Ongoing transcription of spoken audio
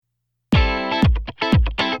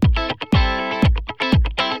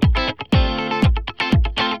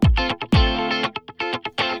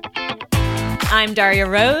I'm Daria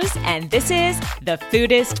Rose, and this is the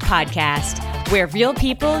Foodist Podcast, where real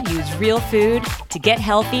people use real food to get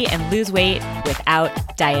healthy and lose weight without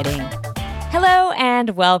dieting. Hello, and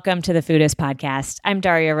welcome to the Foodist Podcast. I'm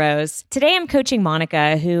Daria Rose. Today, I'm coaching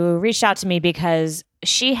Monica, who reached out to me because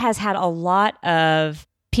she has had a lot of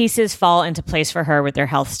pieces fall into place for her with her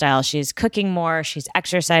health style. She's cooking more, she's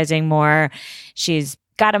exercising more, she's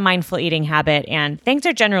got a mindful eating habit, and things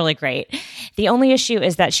are generally great. The only issue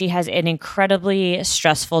is that she has an incredibly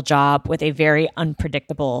stressful job with a very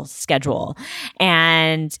unpredictable schedule.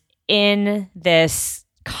 And in this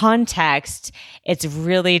context, it's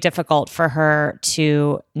really difficult for her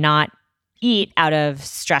to not eat out of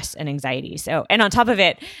stress and anxiety. And on top of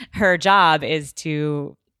it, her job is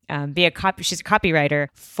to she's a copywriter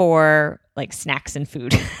for like snacks and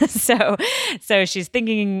food. So she's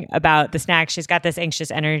thinking about the snacks. She's got this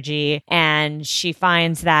anxious energy, and she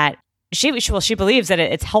finds that she believes that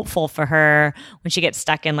it's helpful for her when she gets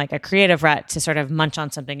stuck in like a creative rut to sort of munch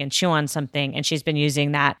on something and chew on something. And she's been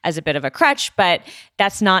using that as a bit of a crutch, but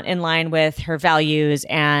that's not in line with her values.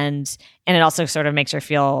 And it also sort of makes her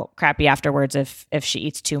feel crappy afterwards if she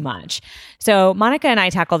eats too much. So Monica and I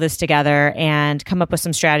tackle this together and come up with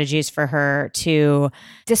some strategies for her to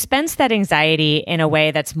dispense that anxiety in a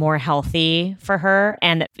way that's more healthy for her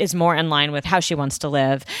and is more in line with how she wants to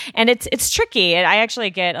live. And it's tricky. I actually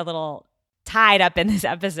get a little tied up in this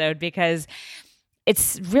episode because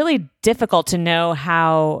it's really difficult to know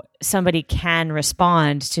how somebody can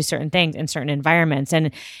respond to certain things in certain environments.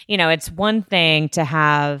 And, it's one thing to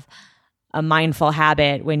have a mindful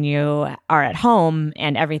habit when you are at home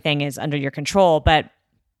and everything is under your control. But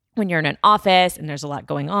when you're in an office and there's a lot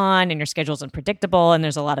going on and your schedule's unpredictable and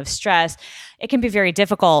there's a lot of stress, it can be very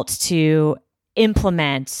difficult to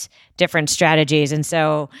implement different strategies. And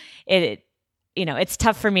so it's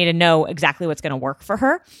tough for me to know exactly what's going to work for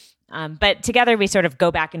her. But together we sort of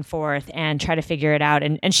go back and forth and try to figure it out.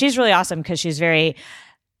 And she's really awesome because she's very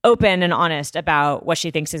open and honest about what she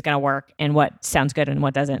thinks is going to work and what sounds good and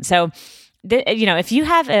what doesn't. So, if you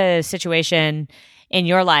have a situation in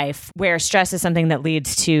your life where stress is something that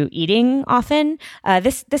leads to eating often,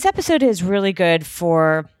 this episode is really good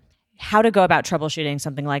for how to go about troubleshooting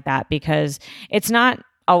something like that, because it's not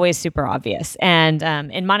always super obvious. And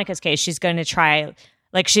in Monica's case, she's going to try,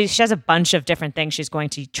 like she has a bunch of different things she's going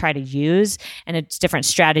to try to use, and it's different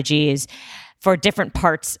strategies for different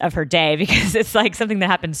parts of her day, because it's like something that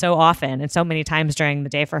happens so often and so many times during the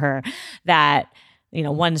day for her that,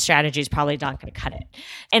 one strategy is probably not going to cut it.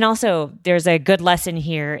 And also there's a good lesson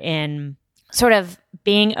here in sort of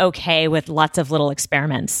being okay with lots of little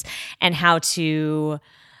experiments and how to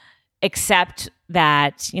accept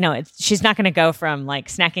that, she's not going to go from like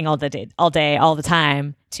snacking all day, all the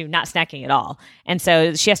time to not snacking at all. And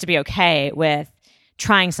so she has to be okay with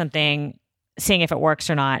trying something, seeing if it works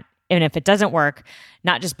or not. And if it doesn't work,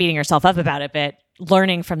 not just beating herself up about it, but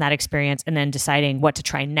learning from that experience and then deciding what to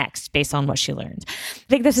try next based on what she learned. I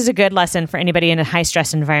think this is a good lesson for anybody in a high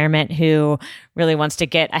stress environment who really wants to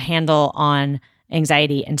get a handle on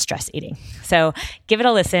anxiety and stress eating. So give it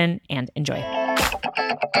a listen and enjoy.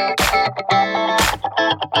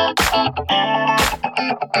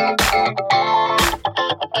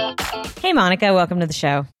 Hey, Monica, welcome to the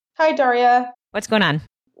show. Hi, Daria. What's going on?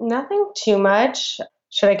 Nothing too much.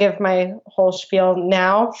 Should I give my whole spiel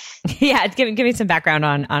now? Yeah, give me some background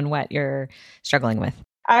on what you're struggling with.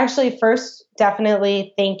 Actually, first,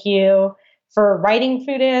 definitely thank you for writing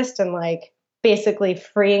Foodist and like basically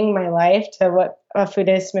freeing my life to what a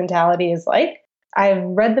Foodist mentality is like. I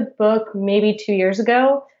read the book maybe 2 years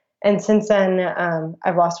ago, and since then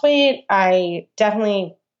I've lost weight. I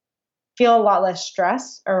definitely feel a lot less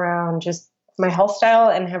stress around just my health style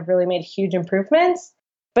and have really made huge improvements.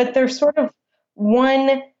 But there's sort of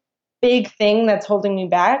one big thing that's holding me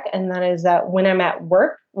back, and that is that when I'm at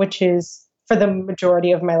work, which is for the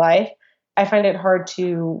majority of my life, I find it hard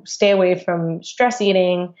to stay away from stress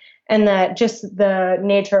eating, and that just the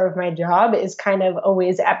nature of my job is kind of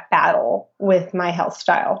always at battle with my health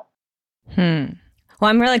style. Well,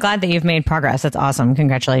 I'm really glad that you've made progress. That's awesome.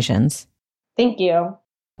 Congratulations. Thank you.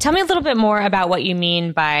 Tell me a little bit more about what you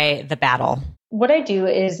mean by the battle. What I do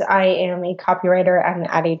is I am a copywriter at an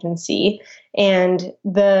ad agency, and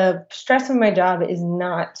the stress of my job is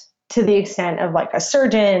not to the extent of like a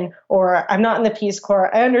surgeon, or I'm not in the Peace Corps.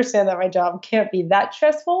 I understand that my job can't be that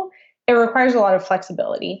stressful. It requires a lot of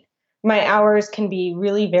flexibility. My hours can be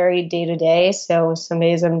really varied day to day. So some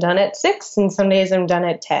days I'm done at 6 and some days I'm done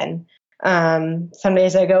at 10. Some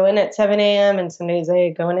days I go in at 7 a.m. and some days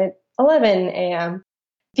I go in at 11 a.m.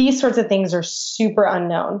 These sorts of things are super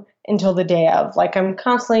unknown until the day of. Like I'm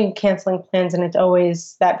constantly canceling plans, and it's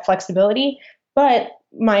always that flexibility. But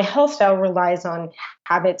my health style relies on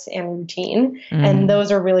habits and routine, and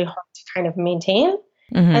those are really hard to kind of maintain.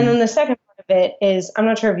 And then the second part of it is, I'm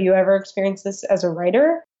not sure if you ever experienced this as a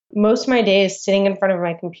writer. Most of my day is sitting in front of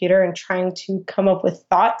my computer and trying to come up with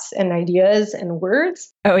thoughts and ideas and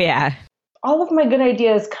words. Oh, yeah. All of my good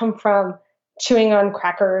ideas come from chewing on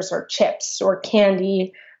crackers or chips or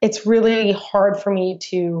candy. It's really hard for me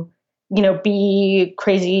to, be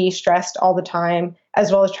crazy stressed all the time,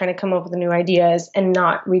 as well as trying to come up with new ideas and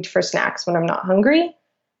not reach for snacks when I'm not hungry.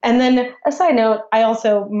 And then a side note,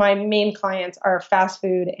 my main clients are fast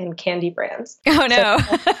food and candy brands. Oh, no.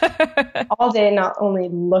 So all day, not only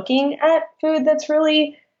looking at food that's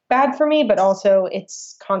really bad for me, but also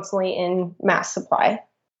it's constantly in mass supply.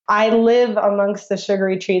 I live amongst the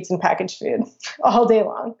sugary treats and packaged food all day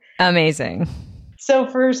long. Amazing. So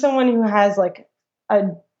for someone who has like a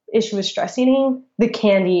issue with stress eating, the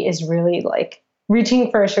candy is really like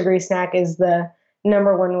reaching for a sugary snack is the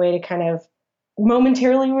number one way to kind of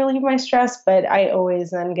momentarily relieve my stress. But I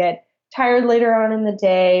always then get tired later on in the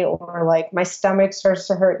day, or like my stomach starts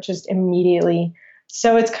to hurt just immediately.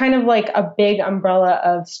 So it's kind of like a big umbrella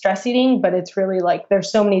of stress eating, but it's really like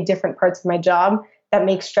there's so many different parts of my job that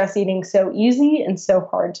makes stress eating so easy and so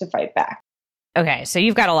hard to fight back. Okay, so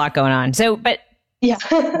you've got a lot going on. But you've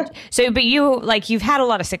had a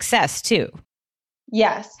lot of success too.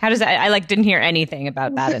 Yes. How does that? I didn't hear anything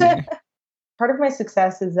about that in there. Part of my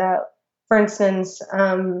success is that, for instance,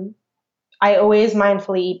 I always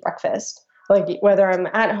mindfully eat breakfast. Like whether I'm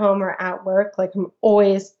at home or at work, like I'm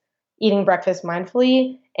always eating breakfast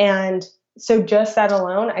mindfully. And so just that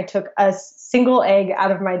alone, I took a single egg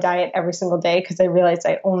out of my diet every single day because I realized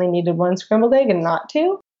I only needed one scrambled egg and not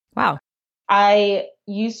two. Wow. I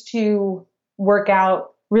used to work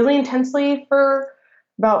out really intensely for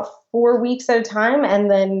about 4 weeks at a time, and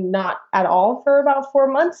then not at all for about 4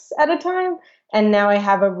 months at a time. And now I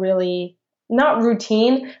have a really, not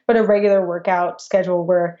routine, but a regular workout schedule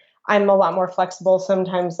where I'm a lot more flexible.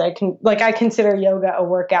 Sometimes I consider yoga a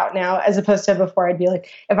workout now, as opposed to before I'd be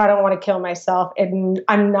like, if I don't want to kill myself, and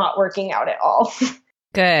I'm not working out at all.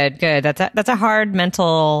 Good. That's a hard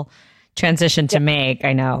mental transition to make.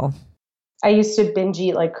 I know. I used to binge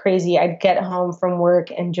eat like crazy. I'd get home from work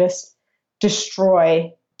and just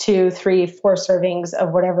destroy 2, 3, 4 servings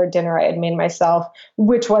of whatever dinner I had made myself,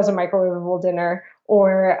 which was a microwavable dinner,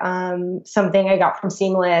 or something I got from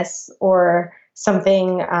Seamless, or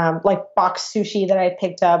something like boxed sushi that I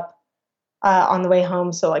picked up on the way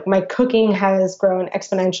home. So like my cooking has grown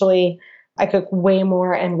exponentially. I cook way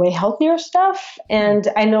more and way healthier stuff. And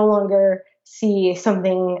I no longer see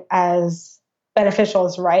something as beneficial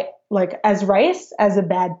as rice as a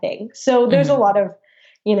bad thing. So there's a lot of,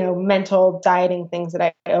 mental dieting things that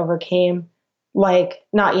I overcame, like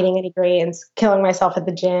not eating any grains, killing myself at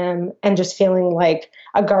the gym, and just feeling like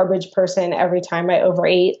a garbage person every time I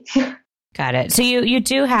overate. Got it. So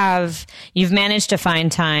you've managed to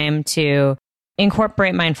find time to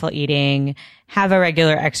incorporate mindful eating, have a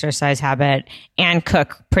regular exercise habit, and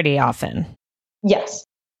cook pretty often. Yes.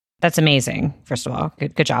 That's amazing. First of all,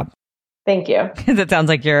 good job. Thank you. It sounds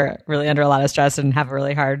like you're really under a lot of stress and have a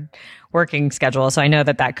really hard working schedule. So I know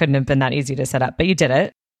that couldn't have been that easy to set up, but you did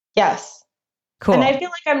it. Yes. Cool. And I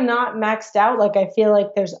feel like I'm not maxed out. Like I feel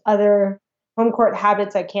like there's other home court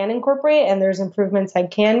habits I can incorporate and there's improvements I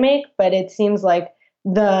can make, but it seems like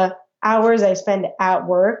the hours I spend at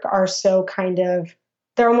work are so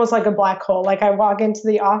they're almost like a black hole. Like I walk into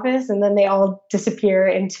the office and then they all disappear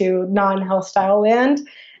into non-health style land.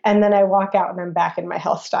 And then I walk out and I'm back in my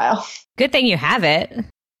health style. Good thing you have it.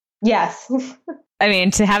 Yes. I mean,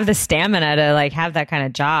 to have the stamina to have that kind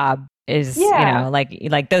of job is,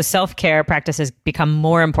 like those self-care practices become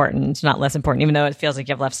more important, not less important, even though it feels like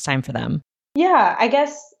you have less time for them. Yeah, I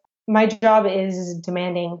guess my job is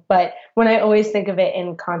demanding, but when I always think of it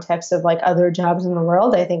in context of other jobs in the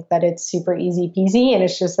world, I think that it's super easy peasy, and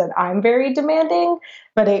it's just that I'm very demanding.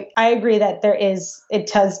 But I agree that it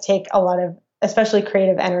does take a lot of, especially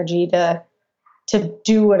creative energy to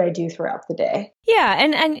do what I do throughout the day. Yeah.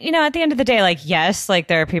 And at the end of the day, yes,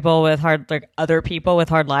 there are people with other people with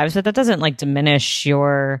hard lives, but that doesn't diminish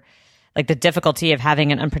your, the difficulty of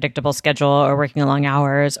having an unpredictable schedule or working long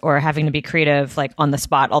hours or having to be creative, on the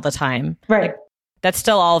spot all the time. Right. That's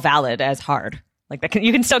still all valid as hard.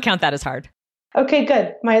 You can still count that as hard. Okay,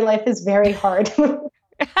 good. My life is very hard.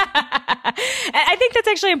 I think that's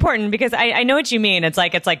actually important because I know what you mean. It's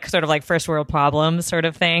sort of first world problems sort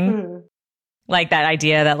of thing. Mm. Like that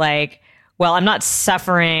idea that well, I'm not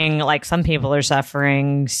suffering like some people are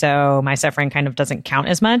suffering, so my suffering kind of doesn't count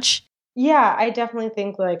as much. Yeah, I definitely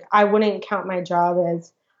think I wouldn't count my job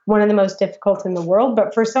as one of the most difficult in the world,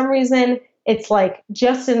 but for some reason it's like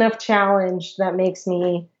just enough challenge that makes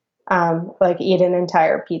me like eat an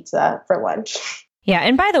entire pizza for lunch. Yeah.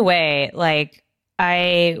 And by the way, like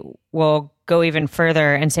I will go even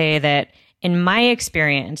further and say that in my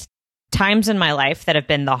experience, times in my life that have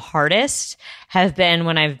been the hardest have been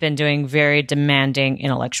when I've been doing very demanding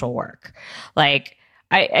intellectual work. Like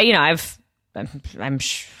in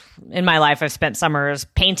my life, I've spent summers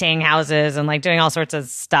painting houses and like doing all sorts of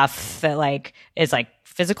stuff that like is like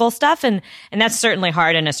physical stuff. And that's certainly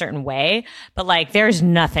hard in a certain way. But like, there's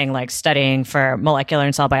nothing like studying for molecular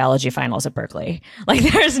and cell biology finals at Berkeley. Like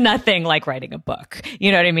there's nothing like writing a book.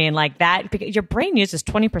 You know what I mean? Like that, because your brain uses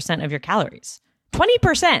 20% of your calories.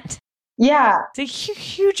 20%. Yeah. It's a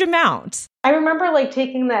huge amount. I remember like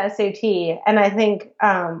taking the SAT, and I think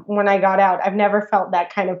when I got out, I've never felt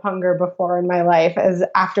that kind of hunger before in my life as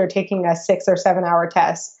after taking a 6 or 7 hour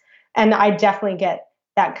test. And I definitely get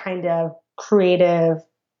that kind of creative.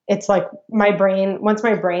 It's like my brain, once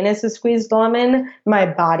my brain is a squeezed lemon, my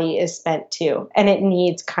body is spent too. And it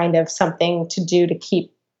needs kind of something to do to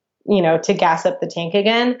keep, to gas up the tank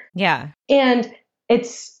again. Yeah. And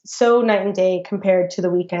it's so night and day compared to the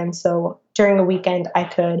weekend. So during the weekend, I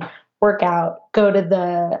could work out, go to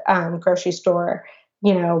the grocery store,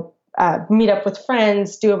 meet up with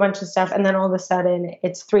friends, do a bunch of stuff. And then all of a sudden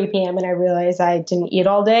it's 3 p.m. and I realize I didn't eat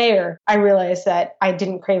all day, or I realize that I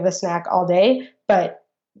didn't crave a snack all day. But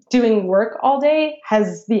doing work all day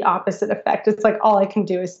has the opposite effect. It's like all I can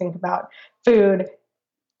do is think about food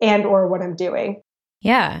and or what I'm doing.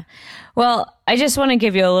 Yeah. Well, I just want to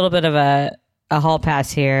give you a little bit of a hall pass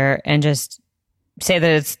here and just say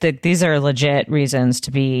that these are legit reasons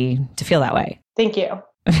to feel that way. Thank you.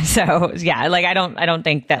 So yeah, like I don't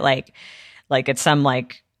think that like it's some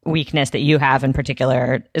like weakness that you have in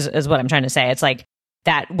particular is what I'm trying to say. It's like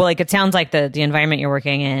that. Well, like it sounds like the environment you're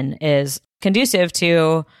working in is conducive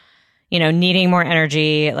to, needing more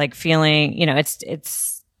energy, like feeling,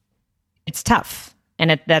 it's tough.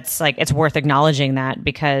 And that's like, it's worth acknowledging that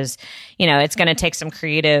because, it's going to take some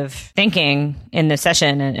creative thinking in this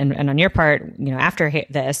session and on your part, after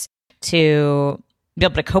this to be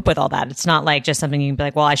able to cope with all that. It's not like just something you can be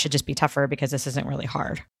like, well, I should just be tougher because this isn't really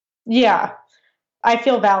hard. Yeah. I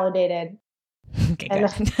feel validated. Okay,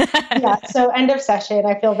 good. Yeah. So end of session.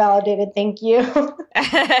 I feel validated. Thank you.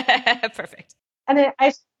 Perfect. And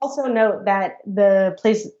I also note that the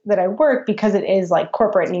place that I work, because it is like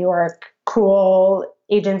corporate New York, cool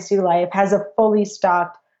agency life, has a fully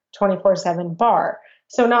stocked 24/7 bar.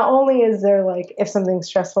 So not only is there like, if something's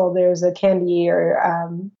stressful, there's a candy or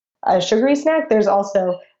a sugary snack, there's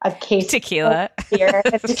also a case tequila, of beer,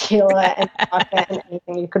 and tequila, and vodka, and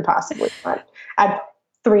anything you could possibly want at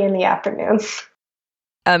 3 p.m.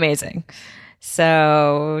 Amazing.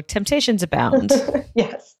 So temptations abound.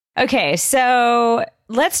 Yes. Okay, so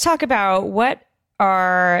let's talk about what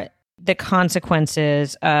are the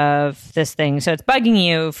consequences of this thing. So it's bugging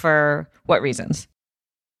you for what reasons?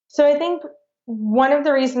 So I think one of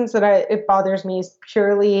the reasons that it bothers me is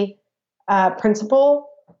purely principle.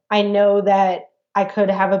 I know that I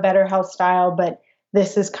could have a better health style, but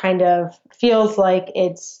this is kind of feels like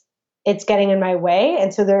it's getting in my way.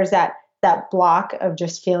 And so there's that block of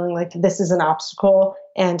just feeling like this is an obstacle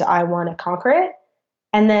and I want to conquer it.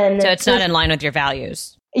 And then so it's not in line with your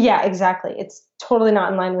values. Yeah, exactly. It's totally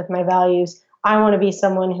not in line with my values. I want to be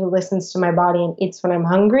someone who listens to my body and eats when I'm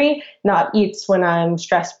hungry, not eats when I'm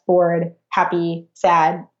stressed, bored, happy,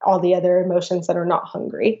 sad, all the other emotions that are not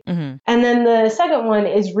hungry. Mm-hmm. And then the second one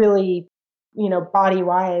is really, body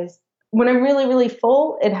wise. When I'm really, really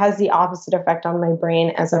full, it has the opposite effect on my brain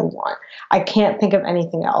as I want. I can't think of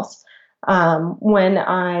anything else. When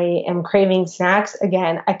I am craving snacks,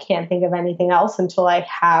 again, I can't think of anything else until I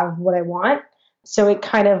have what I want. So it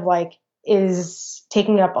kind of like is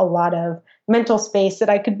taking up a lot of mental space that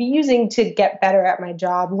I could be using to get better at my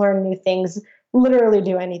job, learn new things, literally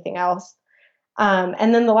do anything else.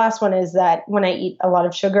 And then the last one is that when I eat a lot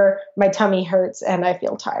of sugar, my tummy hurts and I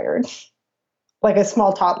feel tired, like a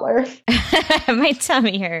small toddler. My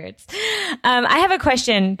tummy hurts. I have a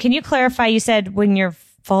question. Can you clarify? You said when you're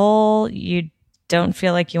full, you don't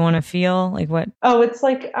feel like you want to feel like what? Oh, it's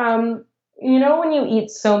like, when you eat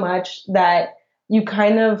so much that you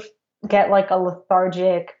kind of get like a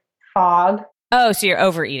lethargic fog. Oh, so you're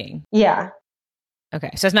overeating. Yeah.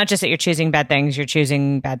 Okay. So it's not just that you're choosing bad things, you're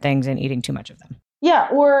choosing bad things and eating too much of them. Yeah.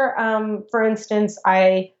 Or, for instance,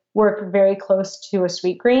 I work very close to a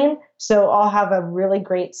Sweetgreen. So I'll have a really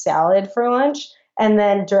great salad for lunch. And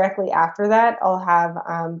then directly after that, I'll have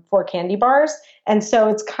 4 candy bars. And so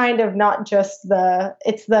it's kind of not just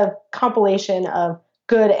it's the compilation of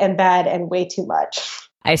good and bad and way too much.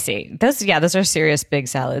 I see. Those are serious big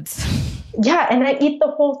salads. Yeah, and I eat the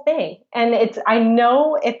whole thing. And I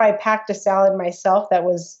know if I packed a salad myself that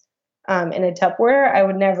was in a Tupperware, I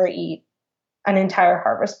would never eat an entire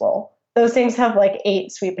Harvest Bowl. Those things have like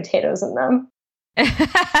 8 sweet potatoes in them.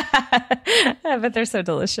 But they're so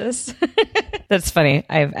delicious. That's funny.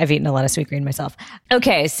 I've eaten a lot of sweet green myself.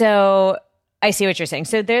 Okay, so I see what you're saying.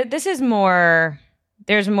 So there's more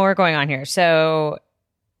going on here. So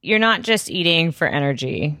you're not just eating for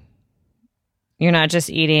energy. You're not just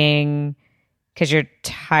eating because you're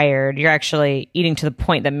tired. You're actually eating to the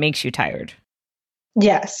point that makes you tired.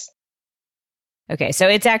 Yes. Okay, so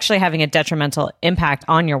it's actually having a detrimental impact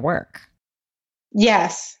on your work.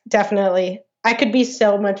 Yes, definitely. I could be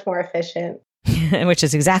so much more efficient. Which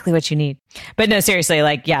is exactly what you need. But no, seriously,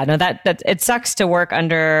 like, yeah, no, that it sucks to work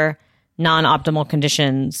under non-optimal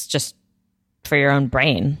conditions just for your own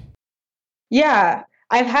brain. Yeah.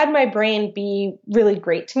 I've had my brain be really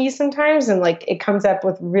great to me sometimes, and like it comes up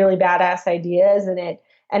with really badass ideas, and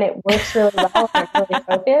it works really well. And I'm really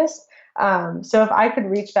focused. So if I could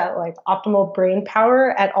reach that like optimal brain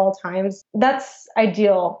power at all times, that's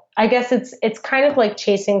ideal. I guess it's kind of like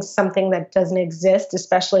chasing something that doesn't exist,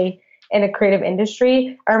 especially in a creative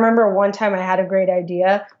industry. I remember one time I had a great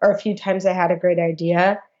idea, or a few times I had a great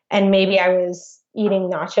idea, and maybe I was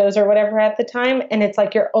eating nachos or whatever at the time, and it's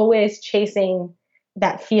like you're always chasing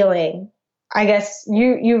that feeling. I guess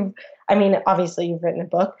obviously you've written a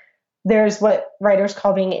book. There's what writers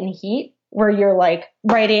call being in heat, where you're like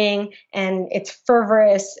writing and it's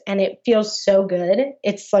fervorous and it feels so good.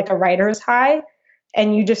 It's like a writer's high,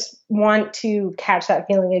 and you just want to catch that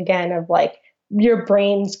feeling again of like your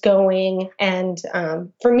brain's going. And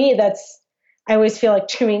for me, I always feel like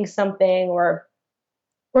chewing something or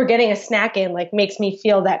getting a snack in like makes me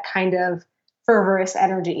feel that kind of fervorous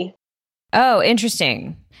energy. Oh,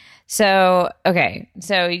 interesting. So, okay.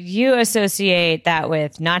 So you associate that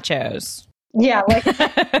with nachos. Yeah. Like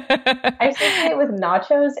I associate it with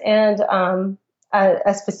nachos and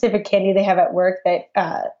a specific candy they have at work that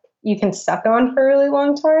you can suck on for a really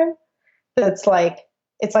long time. So it's like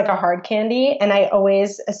a hard candy. And I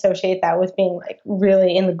always associate that with being like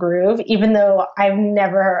really in the groove, even though I've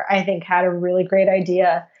never, I think, had a really great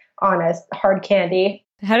idea on a hard candy.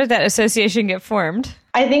 How did that association get formed?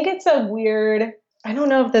 I think it's a weird, I don't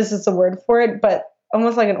know if this is a word for it, but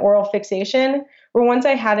almost like an oral fixation, where once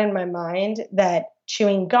I had in my mind that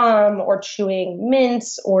chewing gum or chewing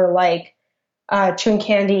mints or like chewing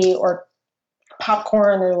candy or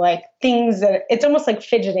popcorn or like things that it's almost like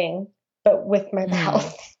fidgeting, but with my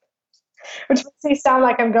mouth, which makes me sound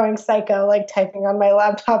like I'm going psycho, like typing on my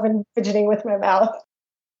laptop and fidgeting with my mouth.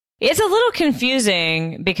 It's a little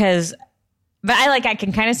confusing but I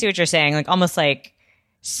can kind of see what you're saying, like almost like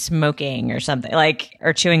smoking or something, like,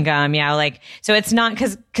 or chewing gum. Yeah. Like, so it's not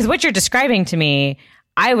because what you're describing to me,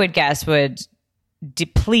 I would guess would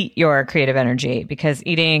deplete your creative energy, because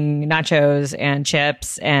eating nachos and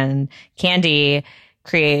chips and candy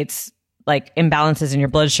creates like imbalances in your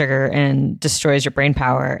blood sugar and destroys your brain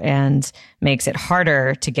power and makes it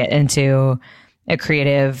harder to get into a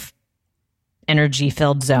creative energy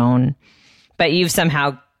filled zone. But you've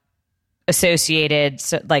somehow associated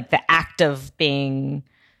like the act of being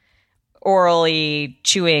orally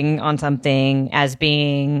chewing on something as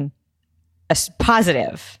being a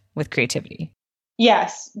positive with creativity.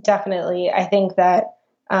 Yes, definitely. I think that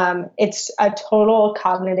it's a total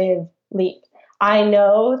cognitive leap. I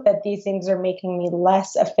know that these things are making me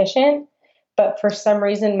less efficient, but for some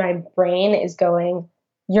reason my brain is going,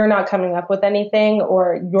 you're not coming up with anything,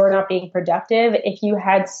 or you're not being productive. If you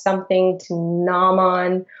had something to nom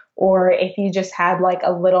on, or if you just had like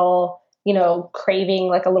a little, craving,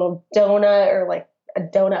 like a little donut or like a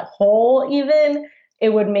donut hole even, it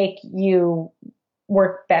would make you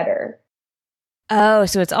work better. Oh,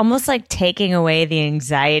 so it's almost like taking away the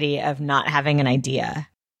anxiety of not having an idea.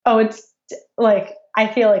 Oh, it's like, I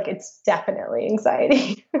feel like it's definitely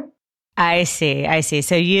anxiety. I see.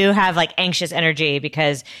 So you have like anxious energy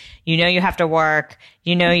because you have to work,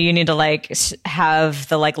 you need to like have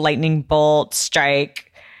the like lightning bolt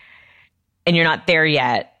strike, and you're not there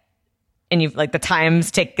yet. And you've like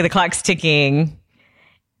the clock's ticking,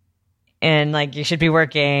 and like you should be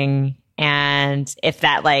working. And if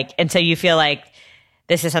that and so you feel like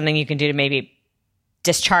this is something you can do to maybe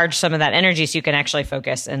discharge some of that energy so you can actually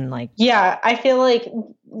focus and like. Yeah, I feel like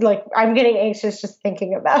I'm getting anxious just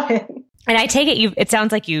thinking about it. And I take it it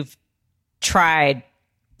sounds like you've tried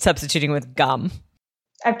substituting with gum.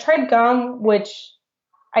 I've tried gum, which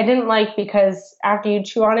I didn't like because after you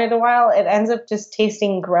chew on it a while, it ends up just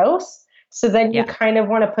tasting gross. So then you kind of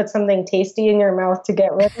want to put something tasty in your mouth to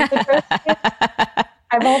get rid of the gross taste.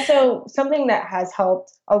 I've also, something that has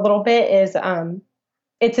helped a little bit is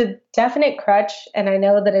it's a definite crutch, and I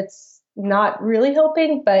know that it's not really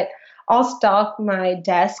helping, but I'll stock my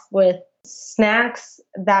desk with snacks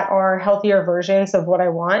that are healthier versions of what I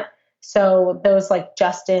want. So those like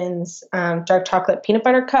Justin's dark chocolate peanut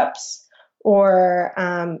butter cups, or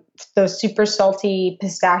those super salty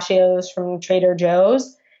pistachios from Trader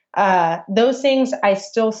Joe's. Those things I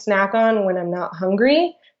still snack on when I'm not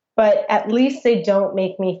hungry, but at least they don't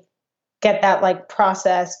make me get that like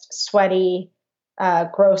processed, sweaty,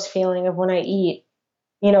 gross feeling of when I eat,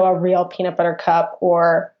 a real peanut butter cup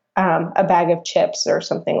or a bag of chips or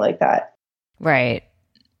something like that. Right.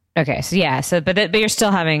 Okay. So yeah. But you're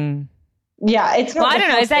still having. Yeah. It's not. Well, I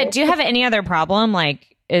don't know. Do you have any other problem? Like,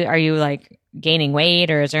 are you like gaining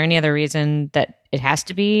weight, or is there any other reason that it has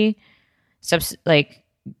to be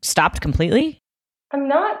stopped completely? I'm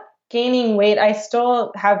not gaining weight. I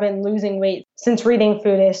still have been losing weight since reading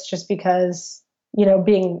Foodist, just because,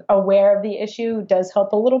 being aware of the issue does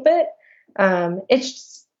help a little bit.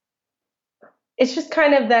 It's just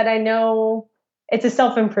kind of that I know it's a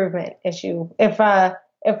self-improvement issue. If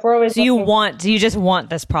we're always so you just want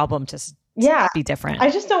this problem to be different. I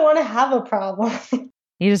just don't want to have a problem.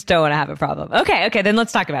 You just don't want to have a problem. Okay, then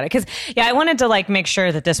let's talk about it. Because I wanted to like make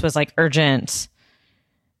sure that this was like urgent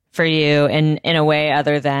for you in a way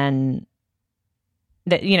other than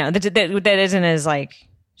that, that isn't as like,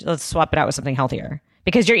 let's swap it out with something healthier.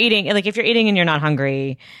 Because you're eating, like if you're eating and you're not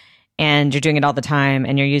hungry and you're doing it all the time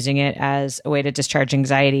and you're using it as a way to discharge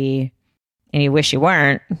anxiety and you wish you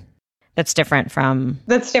weren't, that's different from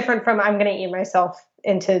I'm going to eat myself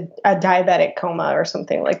into a diabetic coma or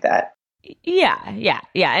something like that. Yeah.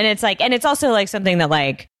 And it's like, and it's also like something that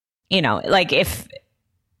like, like if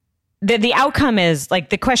the outcome is like,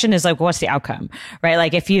 the question is like, what's the outcome, right?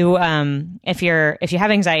 Like if you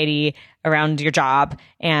have anxiety around your job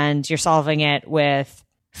and you're solving it with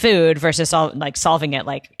food versus solving it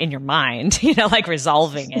like in your mind, like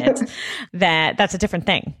resolving it, that's a different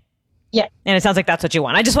thing. Yeah. And it sounds like that's what you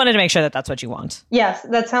want. I just wanted to make sure that that's what you want. Yes.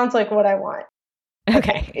 That sounds like what I want.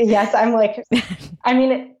 Okay. Yes. I'm like,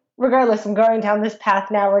 regardless, I'm going down this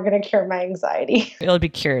path now. We're going to cure my anxiety. It'll be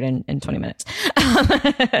cured in 20 minutes.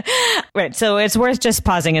 Right. So it's worth just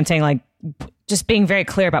pausing and saying, like, just being very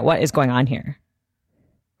clear about what is going on here.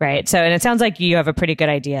 Right. So, and it sounds like you have a pretty good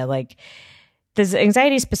idea. Like, does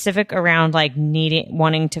anxiety specific around like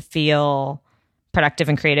wanting to feel productive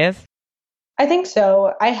and creative? I think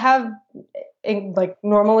so. I have like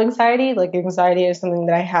normal anxiety. Like anxiety is something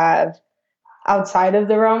that I have outside of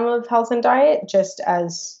the realm of health and diet, just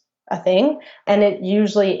as a thing. And it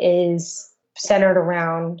usually is centered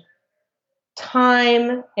around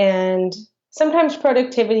time and sometimes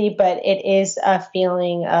productivity, but it is a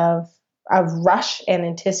feeling of rush and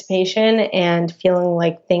anticipation and feeling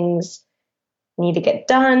like things need to get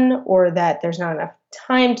done or that there's not enough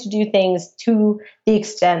time to do things, to the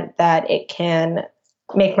extent that it can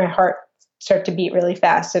make my heart start to beat really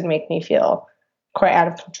fast and make me feel quite out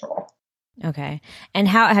of control. Okay. And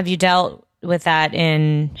how have you dealt with that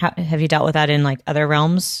in like other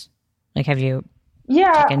realms? Like have you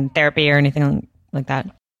taken therapy or anything like that?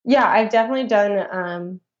 Yeah, I've definitely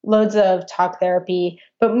done loads of talk therapy,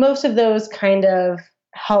 but most of those kind of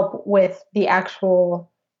help with the actual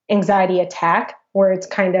anxiety attack, where it's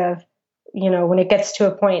kind of, when it gets to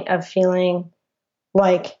a point of feeling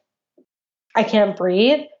like I can't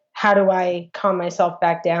breathe, how do I calm myself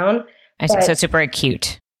back down? So it's super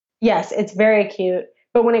acute. Yes, it's very acute.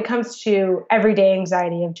 But when it comes to everyday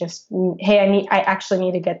anxiety of just, hey, I actually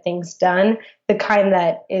need to get things done, the kind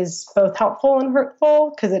that is both helpful and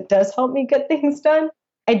hurtful, because it does help me get things done,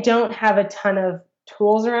 I don't have a ton of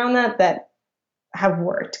tools around that have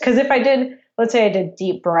worked. Because if let's say I did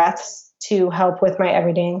deep breaths to help with my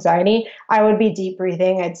everyday anxiety, I would be deep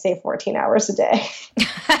breathing, I'd say 14 hours a day.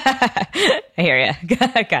 I hear you.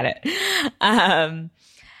 Got it.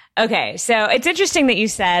 Okay. So it's interesting that you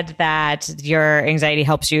said that your anxiety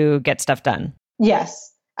helps you get stuff done.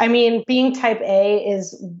 Yes. I mean, being type A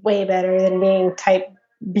is way better than being type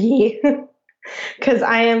B because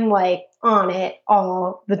I am like on it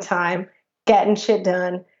all the time, getting shit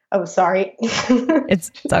done. Oh, sorry.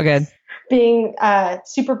 It's all good. Being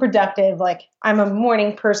super productive. Like I'm a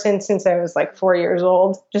morning person since I was like 4 years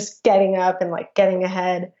old, just getting up and like getting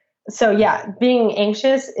ahead. So yeah, being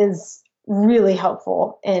anxious is really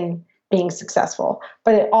helpful in being successful,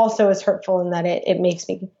 but it also is hurtful in that it makes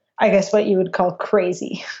me, I guess, what you would call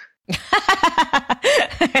crazy.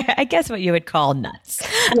 I guess what you would call nuts.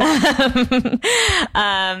 Yeah.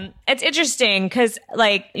 It's interesting because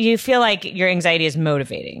like you feel like your anxiety is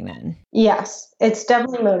motivating then. Yes, it's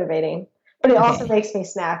definitely motivating. But it also makes me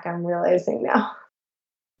snack, I'm realizing now.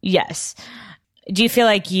 Yes. Do you feel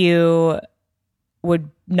like you would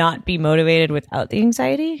not be motivated without the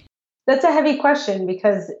anxiety? That's a heavy question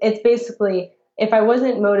because it's basically, if I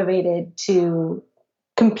wasn't motivated to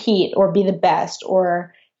compete or be the best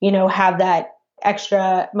or, have that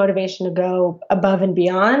extra motivation to go above and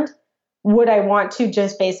beyond, would I want to,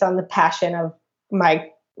 just based on the passion of my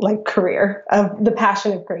career, of the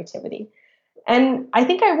passion of creativity? And I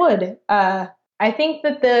think I would. I think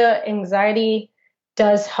that the anxiety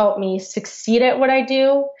does help me succeed at what I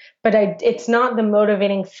do, but it's not the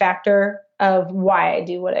motivating factor of why I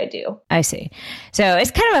do what I do. I see. So it's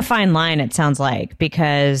kind of a fine line, it sounds like,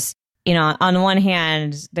 because, on the one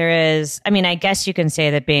hand, there is, I guess you can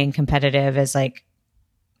say that being competitive is like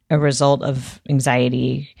a result of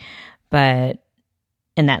anxiety, and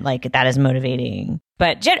that is motivating.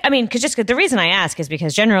 But because the reason I ask is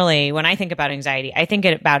because generally when I think about anxiety, I think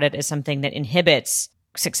about it as something that inhibits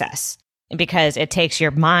success, because it takes your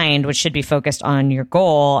mind, which should be focused on your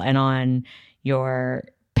goal and on your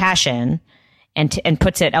passion, and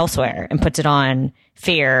puts it elsewhere, and puts it on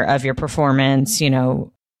fear of your performance,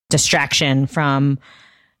 distraction from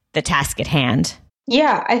the task at hand.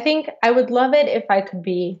 Yeah, I think I would love it if I could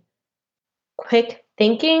be quick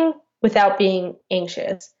thinking without being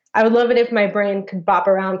anxious. I would love it if my brain could bop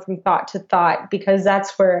around from thought to thought, because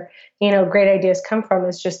that's where, great ideas come from,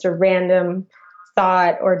 is just a random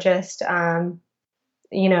thought, or just, I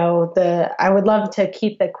would love to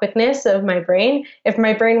keep the quickness of my brain. If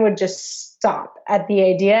my brain would just stop at the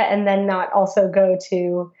idea and then not also go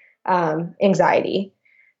to anxiety,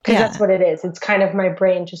 because that's what it is. It's kind of my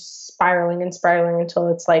brain just spiraling and spiraling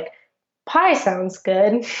until it's like, pie sounds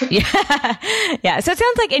good. Yeah. So it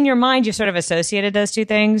sounds like in your mind, you've sort of associated those two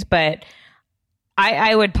things, but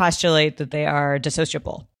I would postulate that they are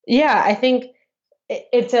dissociable. Yeah. I think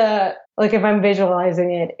it's if I'm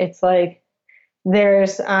visualizing it, it's like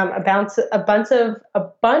there's a bunch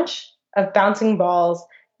of bouncing balls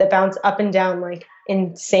that bounce up and down like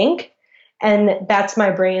in sync. And that's my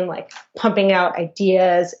brain like pumping out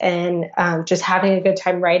ideas and just having a good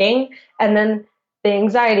time writing. And then the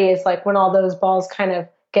anxiety is like when all those balls kind of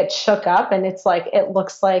get shook up, and it's like, it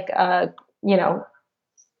looks like a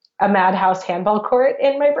madhouse handball court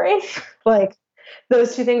in my brain. Like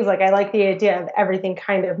those two things, like I like the idea of everything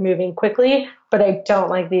kind of moving quickly, but I don't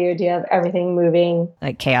like the idea of everything moving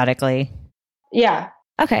like chaotically. Yeah.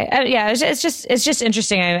 Okay. Yeah. It's just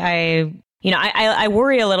interesting. I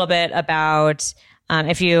worry a little bit about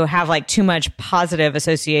if you have like too much positive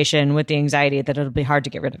association with the anxiety, that it'll be hard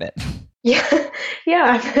to get rid of it. Yeah.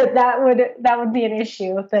 Yeah. That would be an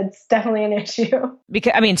issue. That's definitely an issue.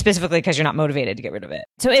 Because specifically because you're not motivated to get rid of it.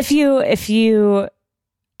 So if you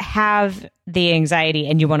have the anxiety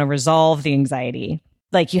and you want to resolve the anxiety,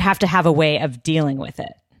 like you have to have a way of dealing with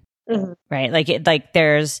it. Mm-hmm. Right?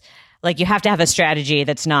 There's you have to have a strategy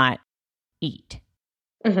that's not eat.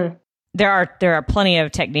 Mm-hmm. There are plenty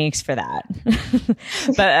of techniques for that,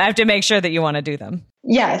 but I have to make sure that you want to do them.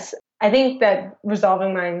 Yes. I think that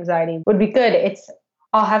resolving my anxiety would be good.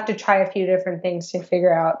 I'll have to try a few different things to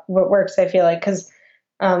figure out what works, I feel like, because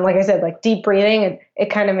like I said, like deep breathing, it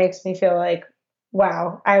kind of makes me feel like,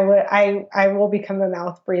 wow, I will become a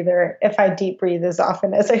mouth breather if I deep breathe as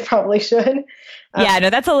often as I probably should. Yeah, no,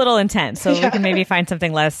 that's a little intense. So we can maybe find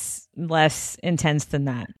something less intense than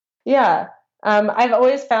that. Yeah. I've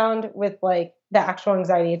always found with like the actual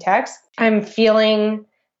anxiety attacks, I'm feeling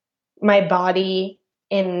my body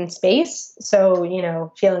in space. So,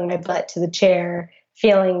 feeling my butt to the chair,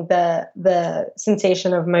 feeling the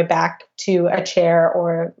sensation of my back to a chair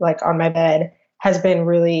or like on my bed has been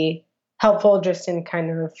really helpful just in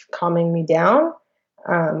kind of calming me down.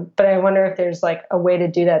 But I wonder if there's like a way to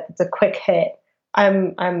do that that's a quick hit.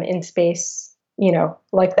 I'm in space,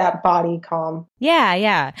 like that body calm.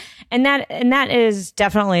 Yeah. And that is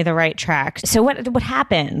definitely the right track. So what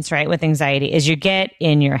happens, right, with anxiety is you get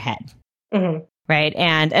in your head, mm-hmm. right?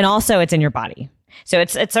 And also it's in your body. So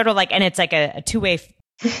it's sort of like, and it's like a two-way.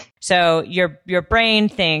 So your brain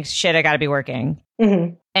thinks, shit, I got to be working.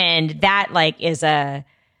 Mm-hmm. And that like is a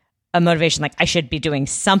motivation, like I should be doing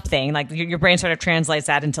something. Like your brain sort of translates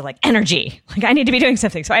that into like energy. Like I need to be doing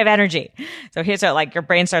something, so I have energy. So here's like your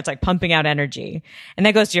brain starts like pumping out energy, and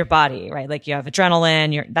that goes to your body, right? Like you have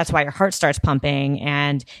adrenaline. That's why your heart starts pumping,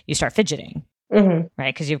 and you start fidgeting, mm-hmm.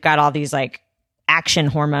 right? Because you've got all these like action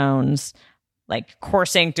hormones like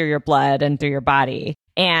coursing through your blood and through your body,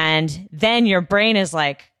 and then your brain is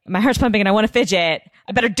like, my heart's pumping, and I want to fidget.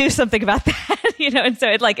 I better do something about that, And so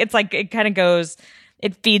it kind of goes.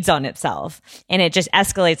 It feeds on itself, and it just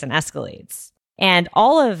escalates and escalates. And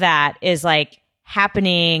all of that is like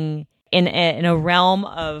happening in a realm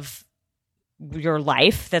of your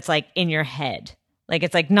life that's like in your head. Like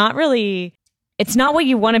it's like not really, it's not what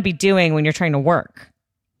you want to be doing when you're trying to work.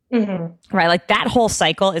 Mm-hmm. Right? Like that whole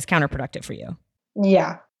cycle is counterproductive for you.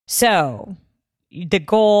 Yeah. So the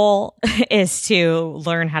goal is to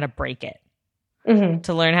learn how to break it. Mm-hmm.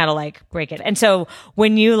 To learn how to like break it. And so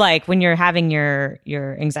when you're having your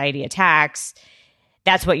anxiety attacks,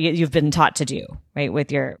 that's what you've been taught to do, right?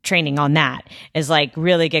 With your training on that is like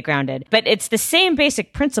really get grounded. But it's the same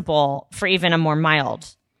basic principle for even a more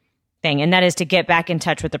mild thing. And that is to get back in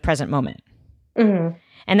touch with the present moment. Mm-hmm.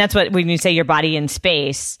 And that's what, when you say your body in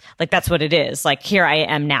space, like that's what it is. Like here I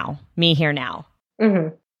am now, me here now.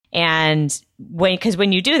 Mm-hmm. And because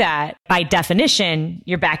when you do that, by definition,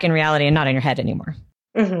 you're back in reality and not in your head anymore.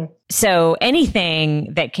 Mm-hmm. So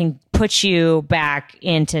anything that can put you back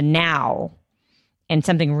into now and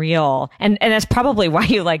something real, and that's probably why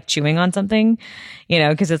you like chewing on something,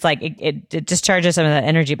 because it's like it discharges some of that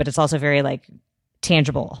energy, but it's also very like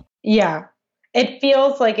tangible. Yeah. It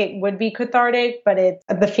feels like it would be cathartic, but it's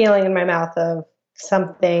the feeling in my mouth of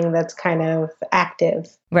something that's kind of active.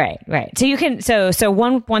 Right. So you can, so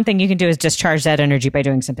one thing you can do is discharge that energy by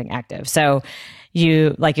doing something active. So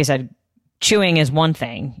you, like you said, chewing is one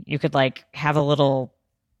thing. You could like have a little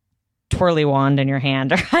twirly wand in your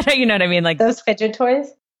hand, or you know what I mean? Like those fidget toys.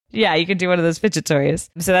 Yeah, you can do one of those fidget toys.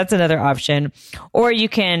 So that's another option. Or you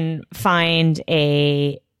can find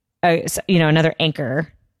another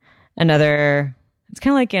anchor. It's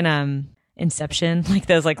kind of like in Inception, like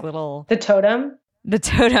those like little... The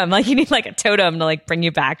totem, like you need like a totem to like bring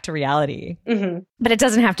you back to reality. Mm-hmm. But it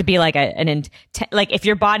doesn't have to be like like if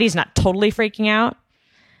your body's not totally freaking out,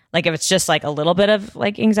 like if it's just like a little bit of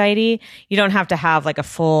like anxiety, you don't have to have like a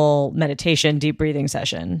full meditation, deep breathing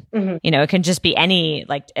session. Mm-hmm. It can just be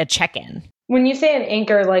like a check-in. When you say an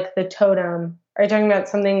anchor, like the totem, are you talking about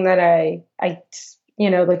something that I like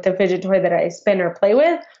the fidget toy that I spin or play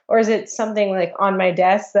with? Or is it something like on my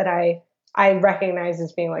desk that I recognize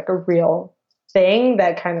as being like a real thing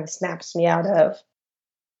that kind of snaps me out of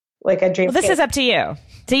like a dream? Well, this is up to you.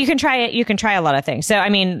 So you can try it. You can try a lot of things. So, I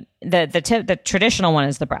mean, the traditional one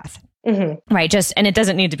is the breath, mm-hmm. right? And it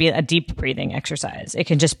doesn't need to be a deep breathing exercise. It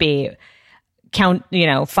can just be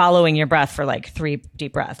following your breath for like 3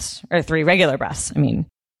 deep breaths or 3 regular breaths. I mean,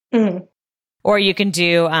 mm-hmm. Or you can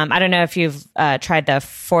do, I don't know if you've tried the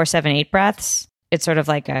 4-7-8 breaths. It's sort of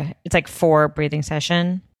like it's like 4 breathing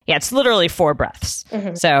session. Yeah, it's literally 4 breaths.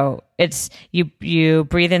 Mm-hmm. So it's you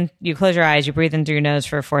breathe in, you close your eyes, you breathe in through your nose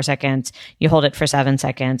for 4 seconds, you hold it for 7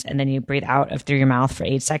 seconds, and then you breathe out through your mouth for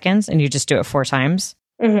 8 seconds, and you just do it 4 times.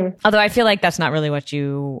 Mm-hmm. Although I feel like that's not really what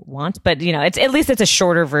you want, but it's at least it's a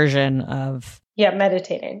shorter version of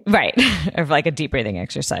meditating, right? Of like a deep breathing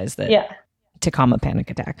exercise to calm a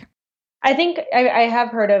panic attack. I think I have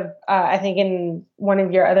heard of. I think in one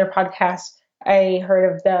of your other podcasts, I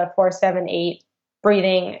heard of the 4-7-8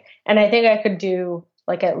 breathing, and I think I could do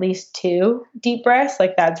like at least 2 deep breaths.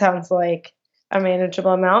 Like that sounds like a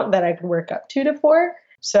manageable amount that I could work up 2 to 4.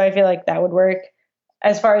 So I feel like that would work.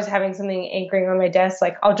 As far as having something anchoring on my desk,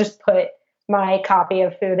 like I'll just put my copy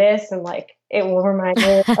of Foodist and like it will remind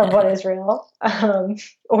me of what is real.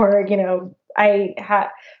 Or I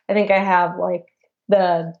think I have like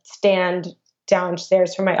the stand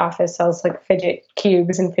downstairs from my office sells like fidget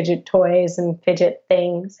cubes and fidget toys and fidget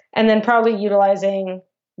things. And then probably utilizing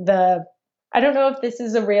I don't know if this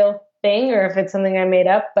is a real thing or if it's something I made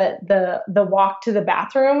up, but the walk to the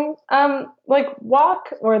bathroom, like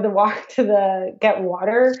walk, or the walk to get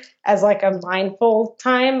water as like a mindful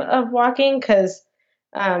time of walking. Cause,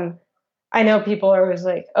 I know people are always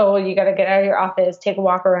like, oh, well, you got to get out of your office, take a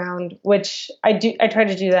walk around, which I do. I try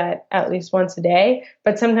to do that at least once a day,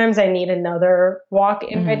 but sometimes I need another walk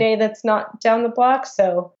in my day that's not down the block.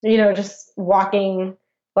 So, just walking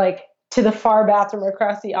like to the far bathroom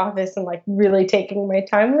across the office and like really taking my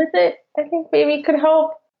time with it, I think maybe could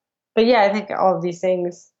help. But yeah, I think all of these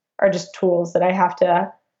things are just tools that I have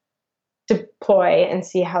to deploy and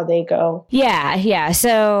see how they go. Yeah.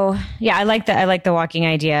 So yeah, I like the walking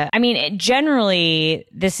idea. I mean, generally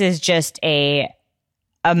this is just a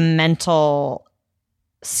mental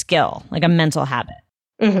skill, like a mental habit,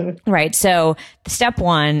 mm-hmm. right? So step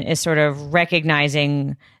 1 is sort of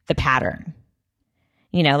recognizing the pattern,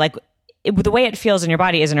 like the way it feels in your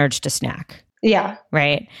body is an urge to snack. Yeah.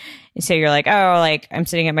 Right. And so you're like, oh, like I'm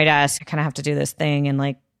sitting at my desk, I kind of have to do this thing, and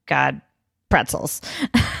like, God, pretzels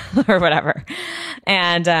or whatever.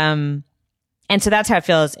 And so that's how it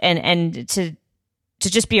feels. And to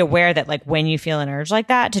just be aware that like when you feel an urge like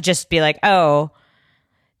that, to just be like, oh,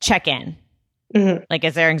 check in. Mm-hmm. Like,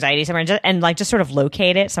 is there anxiety somewhere? And like just sort of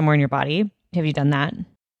locate it somewhere in your body. Have you done that?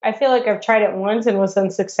 I feel like I've tried it once and was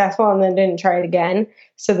unsuccessful and then didn't try it again.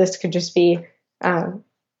 So this could just be,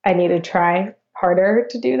 I need to try harder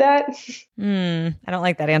to do that. I don't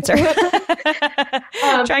like that answer.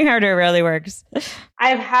 Trying harder rarely works.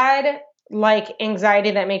 I've had like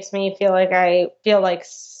anxiety that makes me feel like I feel like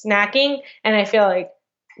snacking. And I feel like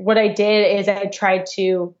what I did is I tried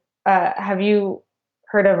to, have you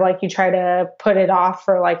heard of like you try to put it off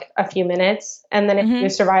for like a few minutes, and then if you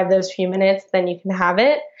survive those few minutes, then you can have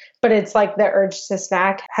it. But it's like the urge to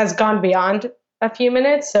snack has gone beyond a few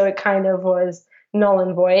minutes, so it kind of was null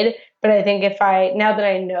and void. But I think now that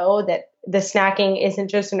I know that the snacking isn't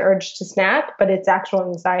just an urge to snack, but it's actual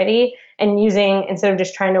anxiety, and instead of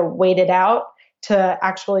just trying to wait it out, to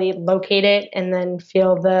actually locate it and then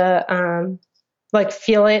feel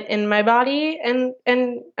feel it in my body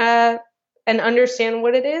and understand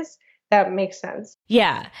what it is, that makes sense.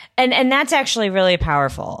 Yeah. And that's actually really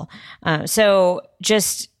powerful. So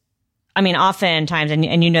just, I mean, oftentimes,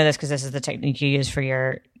 and you know this because this is the technique you use for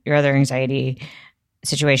your other anxiety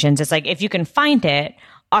situations, it's like if you can find it,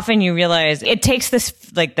 often you realize it takes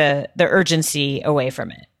this, like the urgency away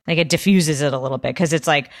from it. Like it diffuses it a little bit because it's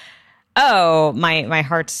like, oh, my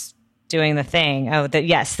heart's doing the thing. Oh,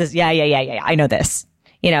 yes, this, yeah. I know this,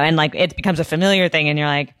 and like it becomes a familiar thing, and you're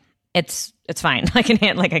like, it's fine. I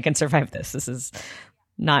can survive this. This is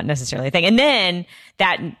not necessarily a thing. And then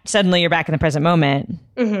that suddenly you're back in the present moment.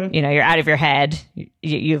 Mm-hmm. You're out of your head.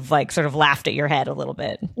 You've like sort of laughed at your head a little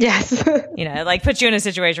bit. Yes. It like puts you in a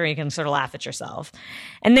situation where you can sort of laugh at yourself.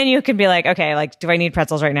 And then you can be like, okay, like, do I need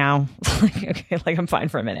pretzels right now? Okay, like I'm fine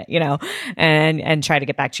for a minute, and try to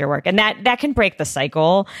get back to your work. And that can break the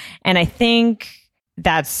cycle. And I think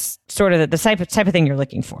that's sort of the type of thing you're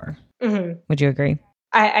looking for. Mm-hmm. Would you agree?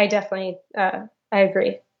 I definitely, I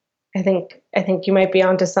agree. I think you might be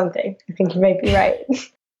onto something. I think you might be right.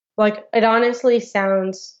 Like it honestly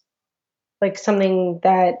sounds like something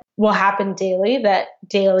that will happen daily, that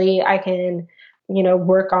daily I can,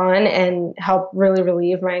 work on and help really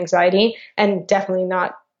relieve my anxiety, and definitely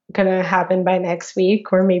not going to happen by next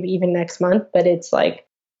week or maybe even next month. But it's like,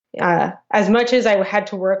 as much as I had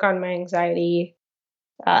to work on my anxiety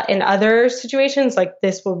in other situations, like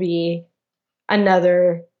this will be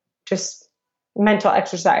another just mental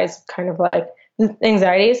exercise, kind of like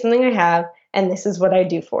anxiety is something I have, and this is what I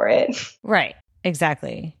do for it. Right.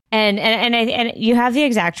 Exactly. And you have the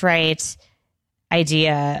exact right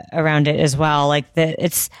idea around it as well. Like that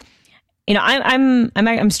it's,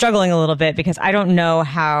 I'm struggling a little bit because I don't know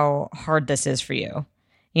how hard this is for you.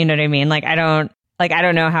 You know what I mean? Like I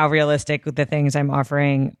don't know how realistic the things I'm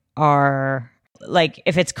offering are. Like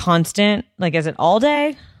if it's constant, like is it all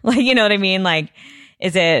day? Like, you know what I mean? Like,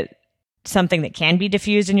 is it something that can be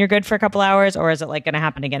diffused and you're good for a couple hours, or is it like going to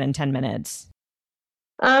happen again in 10 minutes?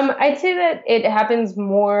 I'd say that it happens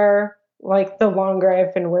more like the longer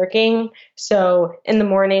I've been working. So in the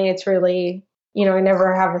morning, it's really, I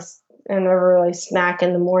never really snack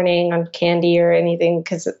in the morning on candy or anything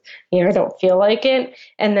because, I don't feel like it.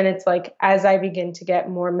 And then it's like, as I begin to get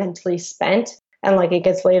more mentally spent and like it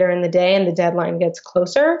gets later in the day and the deadline gets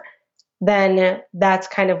closer, then that's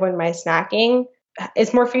kind of when my snacking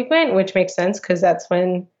is more frequent, which makes sense because that's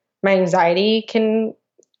when my anxiety can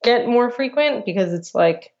get more frequent, because it's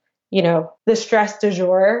like, the stress du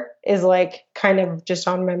jour is like kind of just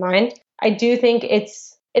on my mind. I do think it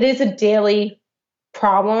is a daily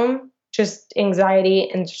problem, just anxiety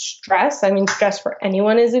and stress. I mean, stress for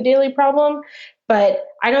anyone is a daily problem, but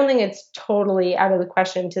I don't think it's totally out of the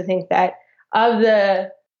question to think that of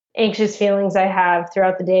the anxious feelings I have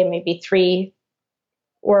throughout the day, maybe 3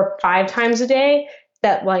 or 5 times a day,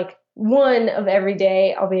 that like one of every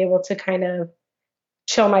day I'll be able to kind of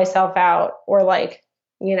chill myself out, or like,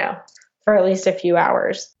 for at least a few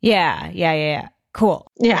hours. Yeah.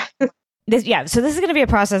 Cool. Yeah. So this is going to be a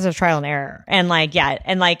process of trial and error. And like,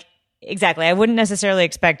 exactly. I wouldn't necessarily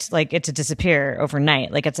expect like it to disappear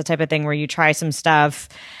overnight. Like it's the type of thing where you try some stuff,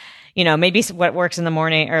 maybe what works in the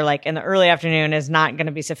morning or like in the early afternoon is not going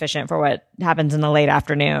to be sufficient for what happens in the late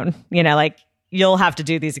afternoon. Like you'll have to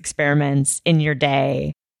do these experiments in your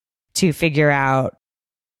day to figure out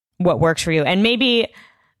what works for you. And maybe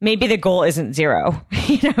the goal isn't 0.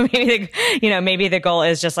 Maybe the goal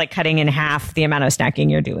is just like cutting in half the amount of snacking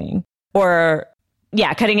you're doing, or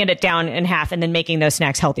cutting it down in half and then making those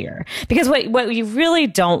snacks healthier. Because what you really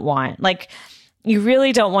don't want, like you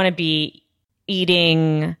really don't want to be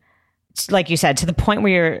eating, like you said, to the point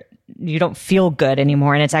where you don't feel good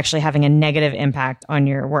anymore and it's actually having a negative impact on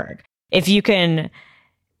your work. If you can,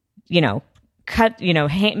 cut,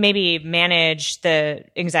 maybe manage the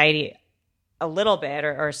anxiety a little bit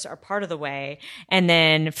or part of the way, and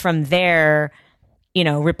then from there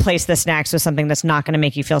replace the snacks with something that's not going to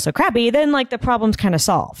make you feel so crappy, then like the problem's kind of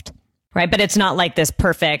solved. Right. But it's not like this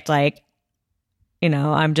perfect, like,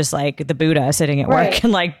 I'm just like the Buddha sitting at work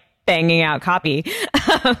and like banging out copy.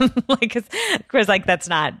 Like, cause like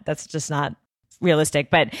that's just not realistic.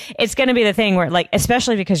 But it's going to be the thing where, like,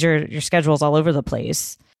 especially because your schedule's all over the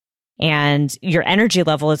place and your energy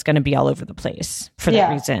level is going to be all over the place for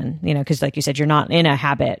that reason, because like you said, you're not in a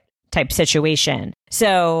habit type situation.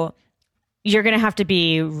 So you're going to have to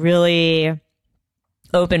be really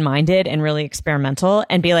open-minded and really experimental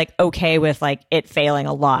and be like, okay with like it failing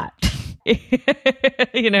a lot.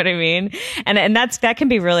 You know what I mean? And that can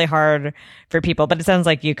be really hard for people, but it sounds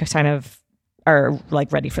like you kind of are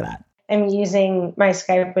like ready for that. I'm using my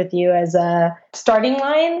Skype with you as a starting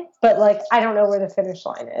line, but like, I don't know where the finish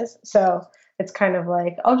line is. So it's kind of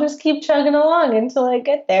like, I'll just keep chugging along until I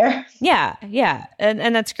get there. Yeah. Yeah.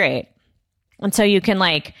 And that's great. And so you can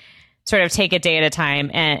like sort of take a day at a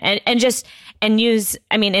time and use, and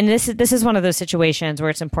this is one of those situations where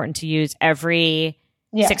it's important to use every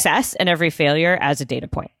success and every failure as a data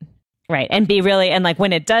point. Right. And be really, and like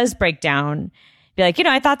when it does break down, be like,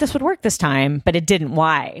 I thought this would work this time, but it didn't.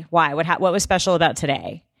 Why? What was special about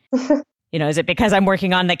today? Is it because I'm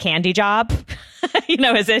working on the candy job?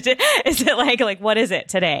 Is it like, what is it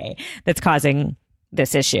today that's causing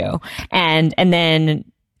this issue? And then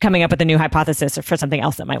coming up with a new hypothesis for something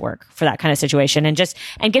else that might work for that kind of situation, and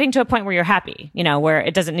getting to a point where you're happy, where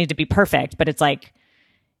it doesn't need to be perfect, but it's like,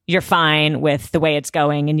 you're fine with the way it's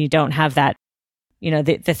going and you don't have that,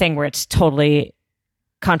 the thing where it's totally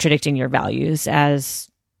contradicting your values as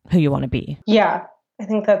who you want to be. Yeah, I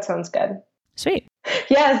think that sounds good. Sweet.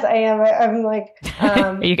 Yes, I am. I'm like,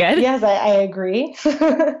 are you good? Yes, I agree.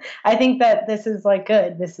 I think that this is like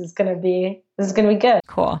good. This is going to be good.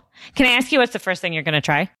 Cool. Can I ask you what's the first thing you're going to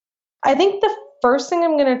try? I think the first thing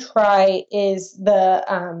I'm going to try is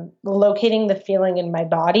the locating the feeling in my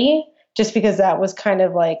body, just because that was kind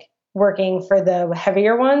of like working for the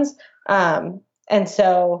heavier ones. And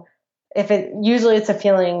so usually it's a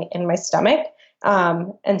feeling in my stomach.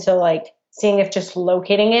 And so like seeing if just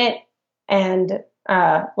locating it and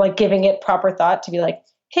like giving it proper thought to be like,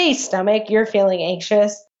 hey, stomach, you're feeling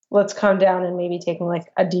anxious. Let's calm down, and maybe taking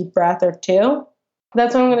like a deep breath or two.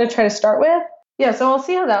 That's what I'm going to try to start with. Yeah, so we'll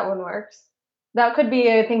see how that one works. That could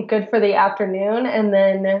be, I think, good for the afternoon. And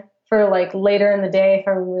then for like later in the day, if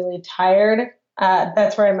I'm really tired,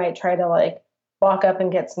 that's where I might try to like walk up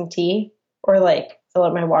and get some tea or like fill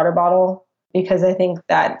up my water bottle, because I think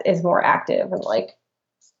that is more active and like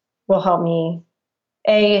will help me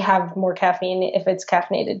have more caffeine if it's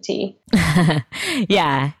caffeinated tea.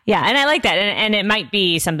 Yeah. And I like that. And it might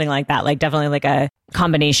be something like that, like definitely like a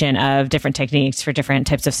combination of different techniques for different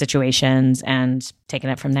types of situations and taking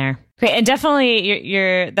it from there. Great. And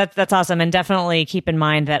definitely that's awesome. And definitely keep in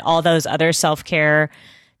mind that all those other self-care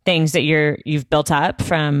things that you've built up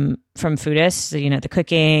from Foodist, the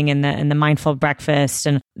cooking and the mindful breakfast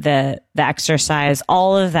and the exercise,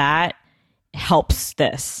 all of that helps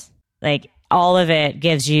this. Like all of it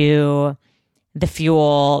gives you the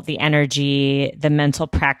fuel, the energy, the mental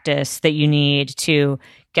practice that you need to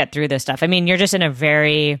get through this stuff. I mean, you're in a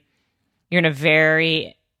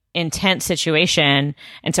very intense situation.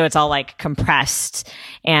 And so it's all like compressed,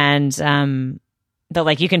 and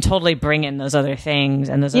you can totally bring in those other things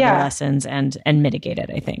and those other lessons and mitigate it,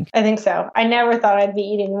 I think. I think so. I never thought I'd be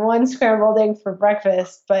eating one scrambled egg for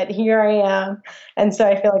breakfast, but here I am. And so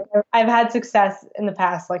I feel like I've had success in the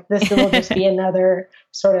past. Like this will just be another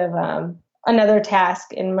sort of another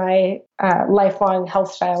task in my lifelong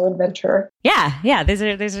health style adventure. Yeah. These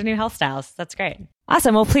are new health styles. That's great.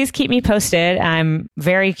 Awesome. Well, please keep me posted. I'm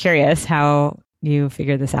very curious how you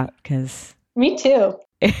figure this out, because me too.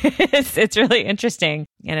 It's really interesting,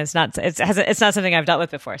 and it's not something I've dealt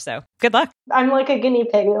with before. So good luck. I'm like a guinea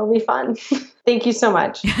pig. It'll be fun. Thank you so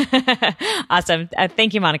much. Awesome.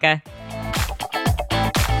 Thank you, Monica.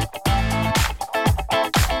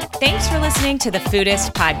 Thanks for listening to the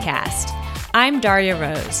Foodist Podcast. I'm Darya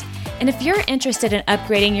Rose. And if you're interested in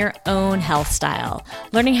upgrading your own health style,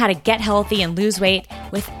 learning how to get healthy and lose weight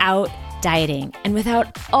without dieting and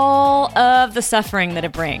without all of the suffering that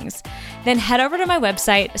it brings, then head over to my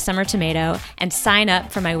website, Summer Tomato, and sign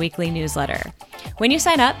up for my weekly newsletter. When you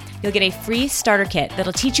sign up, you'll get a free starter kit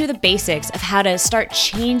that'll teach you the basics of how to start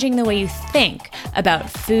changing the way you think about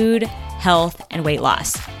food, health, and weight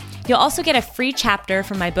loss. You'll also get a free chapter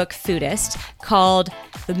from my book, Foodist, called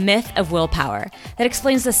The Myth of Willpower, that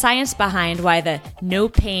explains the science behind why the no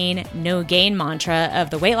pain, no gain mantra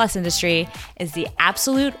of the weight loss industry is the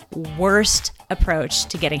absolute worst approach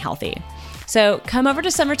to getting healthy. So come over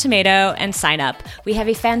to Summer Tomato and sign up. We have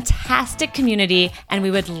a fantastic community and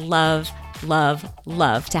we would love, love,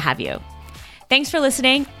 love to have you. Thanks for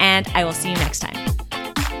listening, and I will see you next time.